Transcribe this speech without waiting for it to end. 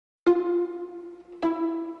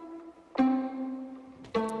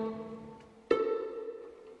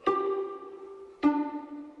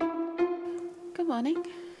morning,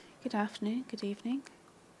 good afternoon, good evening,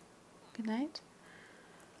 good night.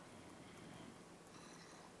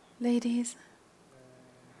 Ladies.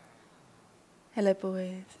 Hello,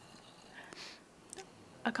 boys.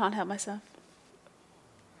 I can't help myself.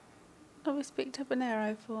 Oh, he's picked up an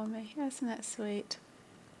arrow for me. Isn't that sweet?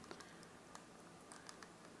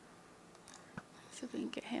 So we can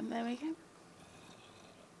get him. There we go.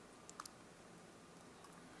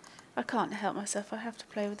 I can't help myself. I have to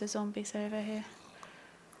play with the zombies over here.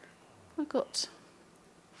 I've got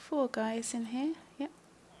 4 guys in here. Yep.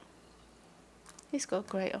 He's got a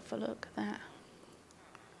great offer. Look at that.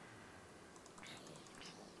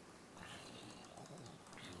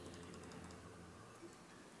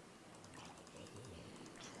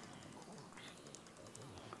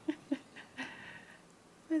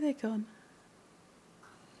 Where are they gone?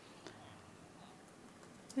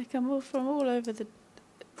 They come all from all over the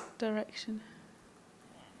direction.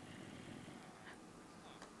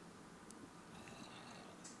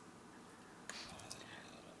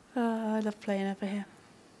 Oh, I love playing over here.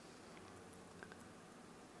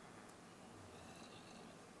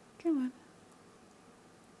 Come on.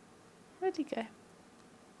 Where'd he go?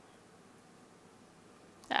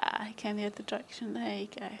 Ah, he came the other direction. There you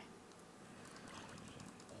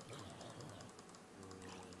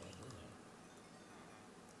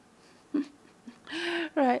go.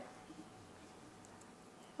 Right.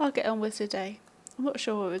 I'll get on with today. I'm not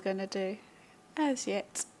sure what we're going to do as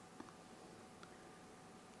yet.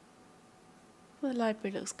 Well, the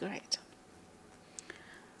library looks great.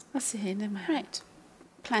 I'll see you in a moment. Right.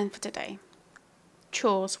 Plan for today.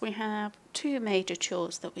 Chores. We have 2 major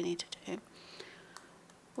chores that we need to do.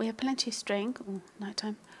 We have plenty of string, night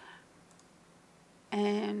time,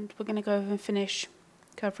 and we're going to go over and finish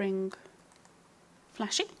covering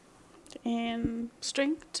Flashie in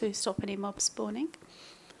string to stop any mobs spawning.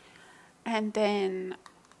 And then,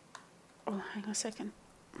 oh, hang on a second.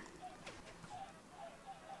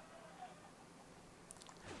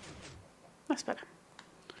 That's better.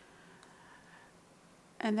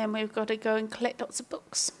 And then we've got to go and collect lots of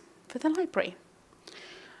books for the library.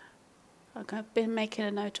 I've been making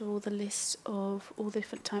a note of all the lists of all the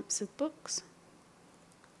different types of books.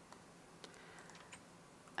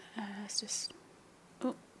 Let's just,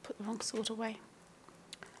 oh, put the wrong sword away.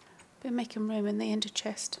 Been making room in the ender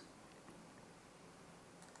chest.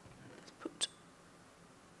 Let's put,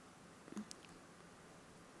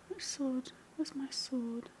 which sword? Where's my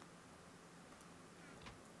sword?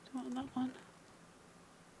 Do I want that one?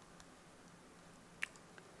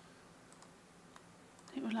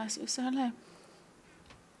 I didn't realise it was so low.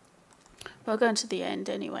 But I'll go into the end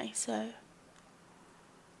anyway, so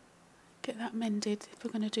get that mended. If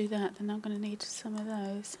we're going to do that, then I'm going to need some of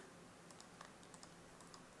those.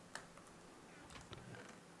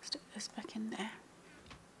 Stick this back in there.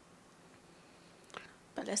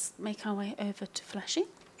 But let's make our way over to Flashie.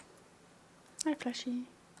 Hi, Flashie.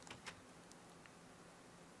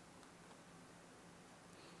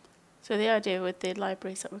 So the idea with the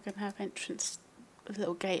library is that we're going to have entrance, a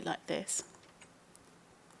little gate like this,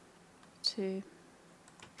 to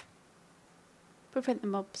prevent the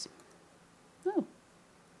mobs. Oh.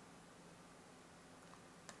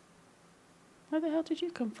 Where the hell did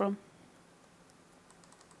you come from?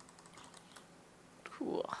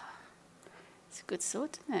 Cool. It's a good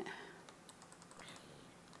sword, isn't it?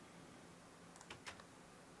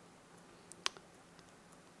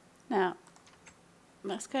 Now,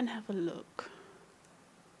 let's go and have a look.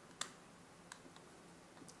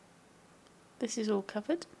 This is all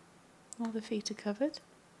covered. All the feet are covered.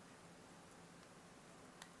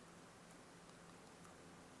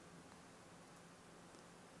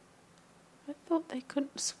 I thought they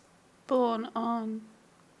couldn't spawn on.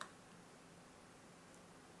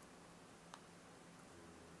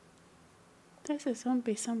 There's a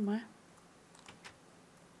zombie somewhere.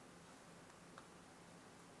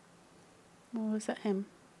 Or was that him?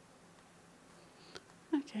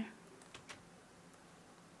 Okay.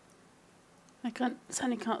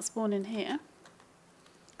 Certainly can't spawn in here.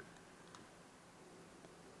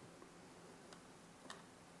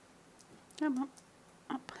 Come on,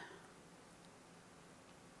 up.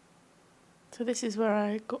 So this is where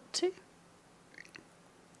I got to.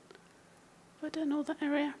 Have I done all that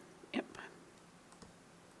area? Yep.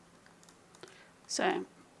 So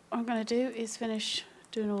what I'm going to do is finish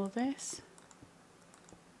doing all this.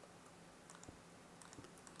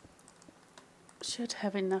 Should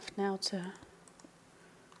have enough now to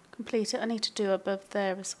complete it. I need to do above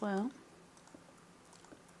there as well.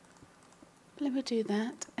 Let me do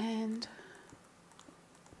that and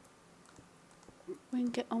we can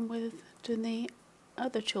get on with doing the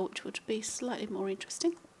other chore, which would be slightly more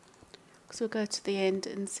interesting, because we'll go to the end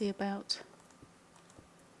and see about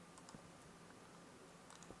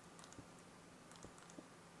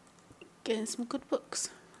getting some good books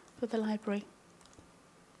for the library.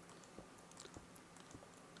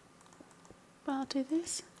 But I'll do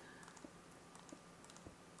this,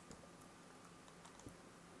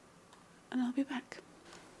 and I'll be back.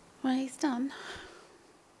 When he's done,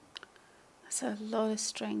 that's a lot of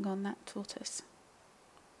string on that tortoise.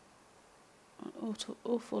 An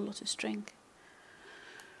awful lot of string.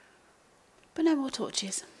 But no more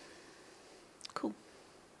torches. Cool.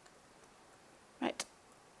 Right.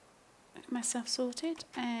 Get myself sorted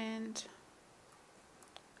and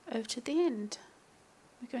over to the end.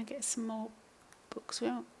 We're going to get some more books.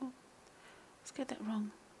 Oh, let's get that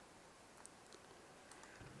wrong.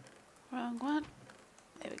 Wrong one.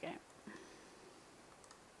 There we go.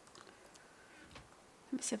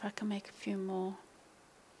 Let me see if I can make a few more.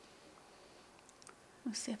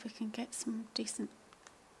 We'll see if we can get some decent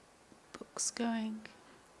books going.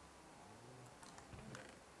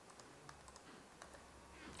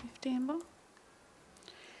 15 more.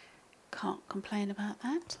 Can't complain about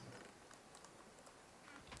that.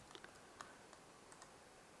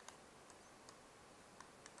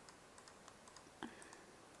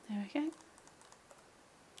 There we go.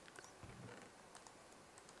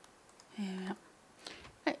 Here we are.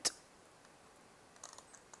 Right.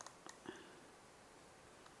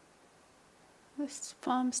 This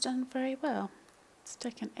farm's done very well. It's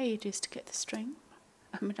taken ages to get the string.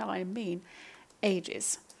 I mean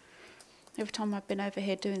ages. Every time I've been over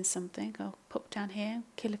here doing something, I'll pop down here,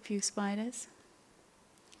 kill a few spiders.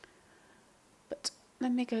 But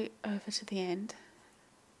let me go over to the end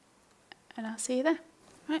and I'll see you there.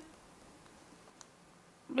 Right.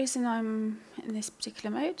 The reason I'm in this particular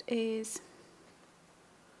mode is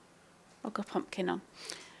I've got a pumpkin on.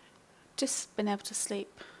 Just been able to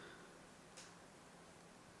sleep.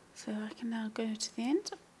 So I can now go to the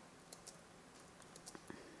end.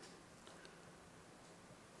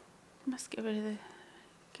 Must get rid of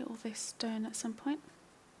get all this stone at some point.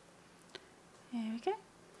 Here we go.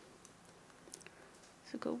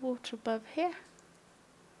 So we've got water above here.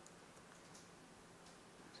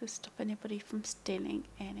 To stop anybody from stealing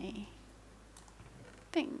any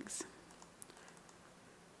things.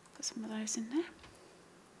 Put some of those in there.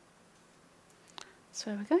 That's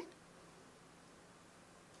where we're going.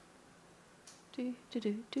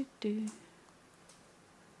 Do.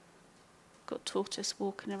 Got tortoise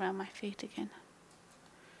walking around my feet again.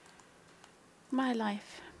 My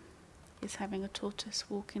life is having a tortoise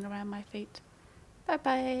walking around my feet. Bye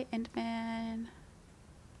bye, Enderman.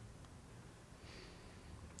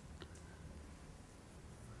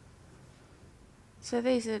 So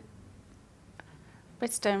these are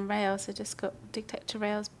redstone rails. I just got detector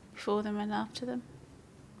rails before them and after them.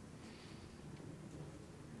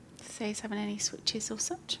 Says having any switches or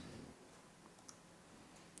such.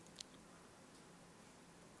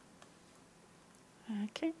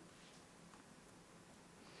 Okay.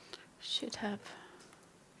 Should have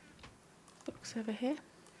books over here.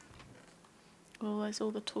 Oh, there's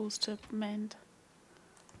all the tools to mend.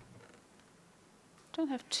 Don't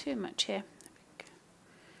have too much here.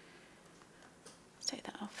 Let's take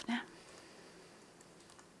that off now.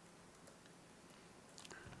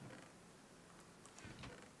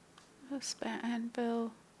 A spare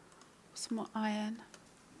anvil, some more iron.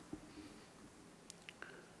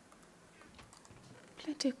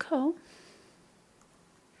 Plenty of coal.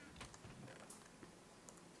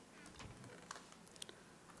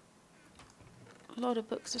 A lot of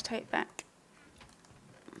books to take back.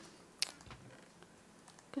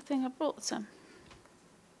 Good thing I brought some.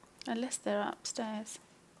 Unless they're upstairs.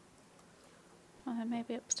 Oh, they may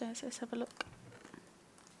be upstairs. Let's have a look.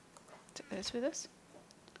 Take those with us.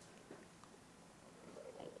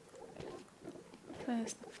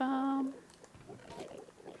 There's the farm.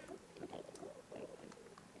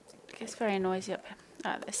 It's very noisy up here.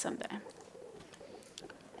 Ah, there's some there.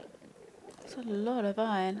 There's a lot of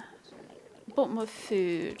iron. Bought more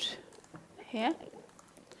food here.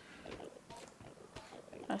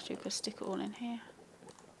 Actually, could stick it all in here.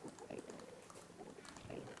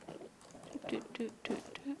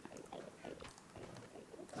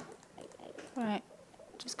 Right,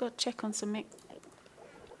 just got to check on something.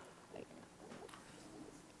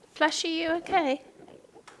 Flashie, you okay?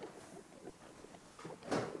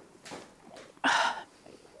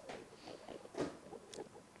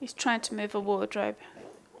 He's trying to move a wardrobe.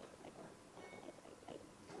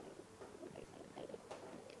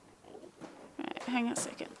 Right, hang on a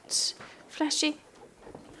second. Flashie.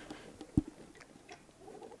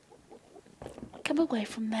 Come away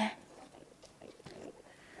from there.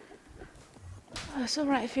 Oh, it's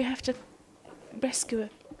alright if you have to rescue a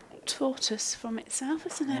tortoise from itself,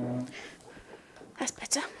 isn't it? That's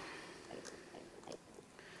better.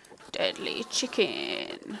 Deadly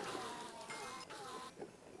chicken.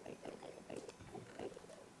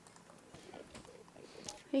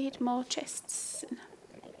 Need more chests. I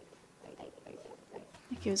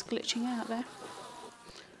think he was glitching out there.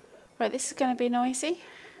 Right, this is going to be noisy,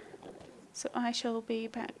 so I shall be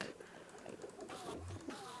back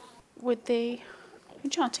with the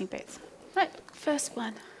enchanting bits. Right, first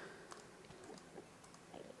one.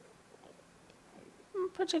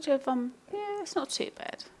 Protective, yeah, it's not too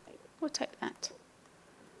bad. We'll take that.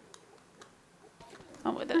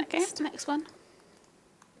 On with the next one.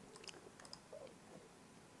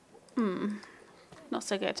 Not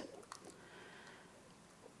so good.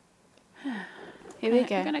 Here we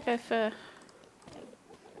go. I'm going to go for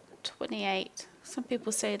 28. Some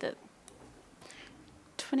people say that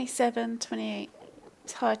 27, 28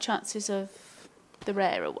 is higher chances of the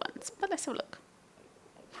rarer ones. But let's have a look.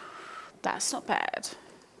 That's not bad.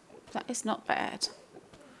 That is not bad.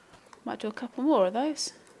 Might do a couple more of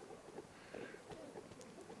those.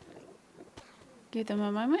 Give them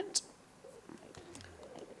a moment.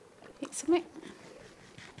 Eat something.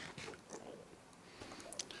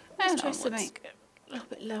 Let's try something a little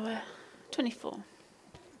bit lower. 24.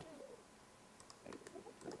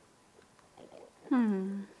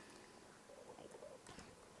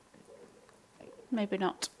 Maybe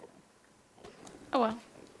not. Oh well.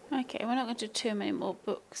 Okay, we're not going to do too many more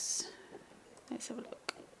books. Let's have a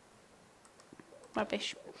look.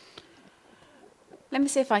 Rubbish. Let me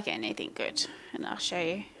see if I get anything good, and I'll show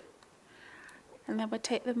you. And then we'll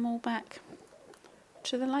take them all back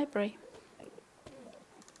to the library.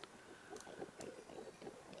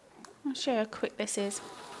 I'll show you how quick this is.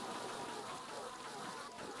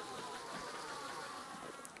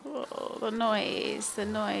 Oh, the noise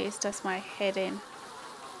does my head in.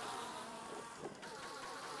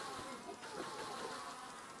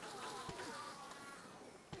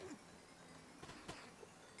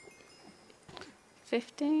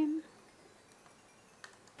 $15.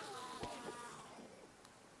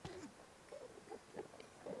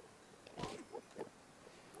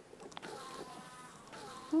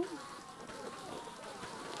 Ooh.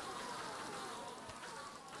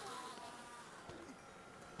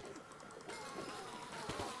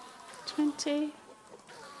 20.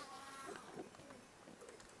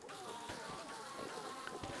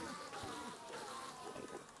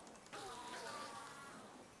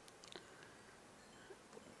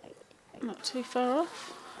 Not too far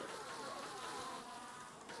off.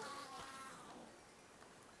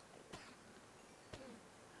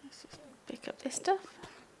 Let's just pick up this stuff.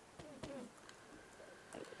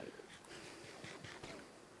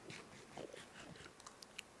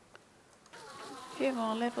 A few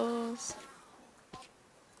more levels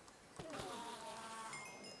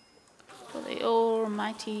for the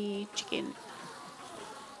almighty chicken.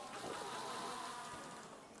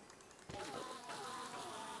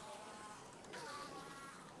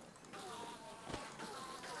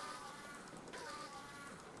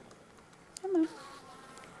 Come on.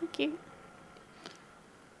 Thank you.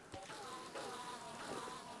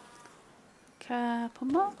 Couple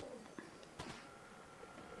more.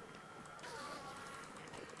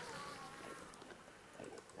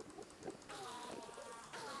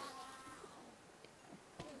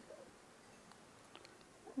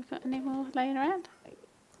 We've got any more laying around?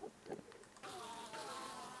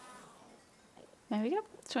 There we go.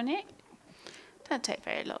 28. Don't take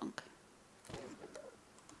very long.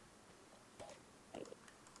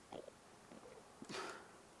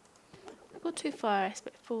 Not too far, I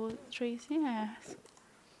expect 4 trees, yes.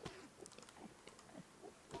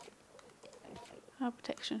 Our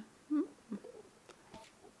protection.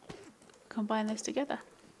 Combine those together.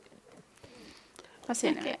 That's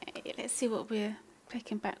it. Okay, let's see what we're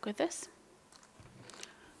taking back with this.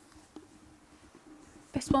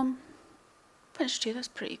 Best one. Punch 2, that's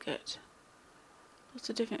pretty good. Lots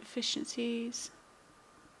of different efficiencies.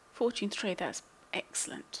 Fortune 3, that's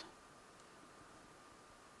excellent.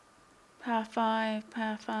 Power 5,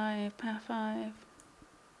 power 5, power 5.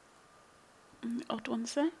 Odd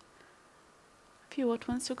ones there. A few odd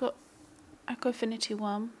ones. We've got Echo Affinity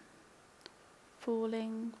 1.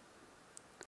 Falling,